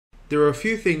There are a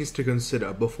few things to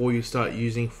consider before you start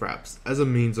using Fraps as a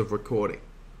means of recording.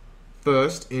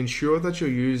 First, ensure that you're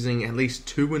using at least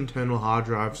 2 internal hard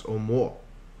drives or more.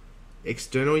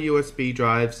 External USB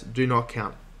drives do not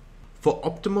count. For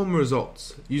optimum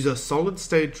results, use a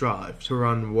solid-state drive to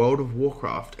run World of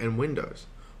Warcraft and Windows,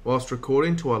 whilst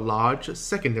recording to a large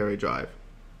secondary drive.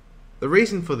 The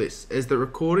reason for this is that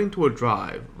recording to a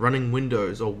drive running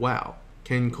Windows or WoW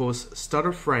can cause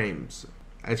stutter frames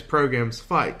as programs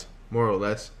fight, more or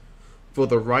less, for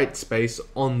the right space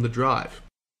on the drive.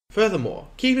 Furthermore,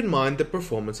 keep in mind the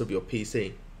performance of your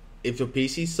PC. If your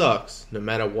PC sucks, no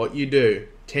matter what you do,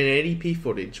 1080p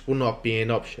footage will not be an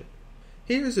option.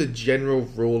 Here is a general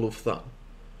rule of thumb.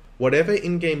 Whatever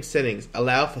in-game settings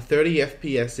allow for 30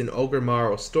 FPS in Orgrimmar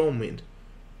or Stormwind,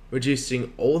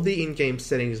 reducing all the in-game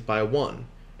settings by 1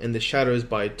 and the shadows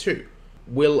by 2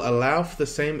 will allow for the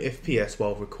same FPS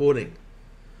while recording.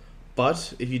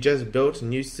 But if you just built a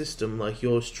new system like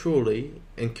yours truly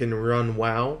and can run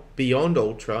WoW beyond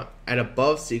Ultra at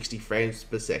above 60 frames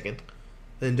per second,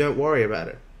 then don't worry about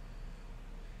it.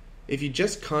 If you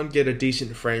just can't get a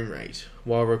decent frame rate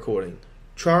while recording,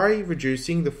 try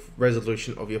reducing the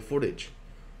resolution of your footage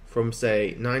from say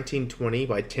 1920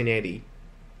 by 1080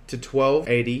 to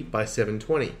 1280 by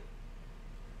 720.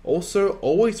 Also,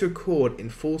 always record in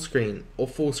full screen or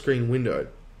full screen windowed.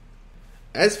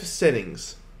 As for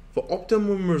settings, for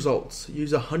optimum results,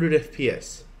 use 100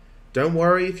 FPS. Don't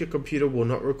worry if your computer will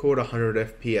not record 100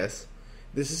 FPS.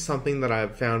 This is something that I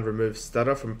have found removes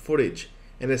stutter from footage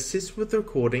and assists with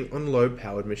recording on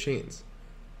low-powered machines.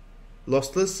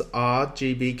 Lossless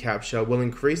RGB capture will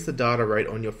increase the data rate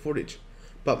on your footage,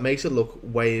 but makes it look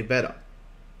way better,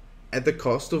 at the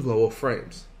cost of lower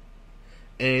frames.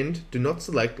 And do not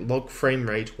select log frame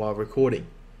rate while recording.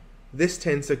 This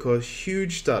tends to cause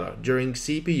huge stutter during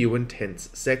CPU-intense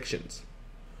sections.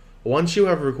 Once you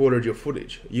have recorded your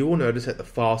footage, you will notice that the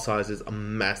file sizes are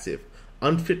massive,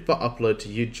 unfit for upload to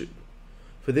YouTube.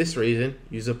 For this reason,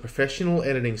 use a professional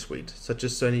editing suite such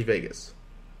as Sony Vegas.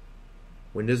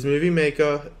 Windows Movie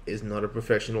Maker is not a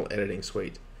professional editing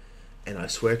suite, and I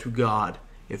swear to God,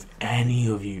 if any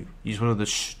of you use one of the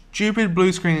stupid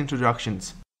blue screen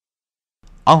introductions,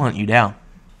 I'll hunt you down.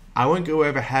 I won't go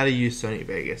over how to use Sony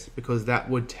Vegas because that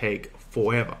would take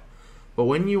forever. But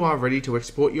when you are ready to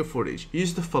export your footage,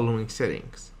 use the following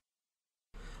settings.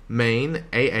 Main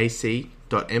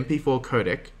AAC.mp4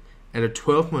 codec at a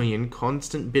 12 million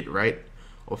constant bitrate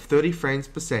of 30 frames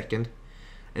per second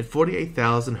and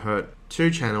 48,000 Hz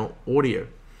 2-channel audio.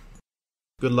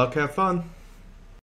 Good luck, have fun!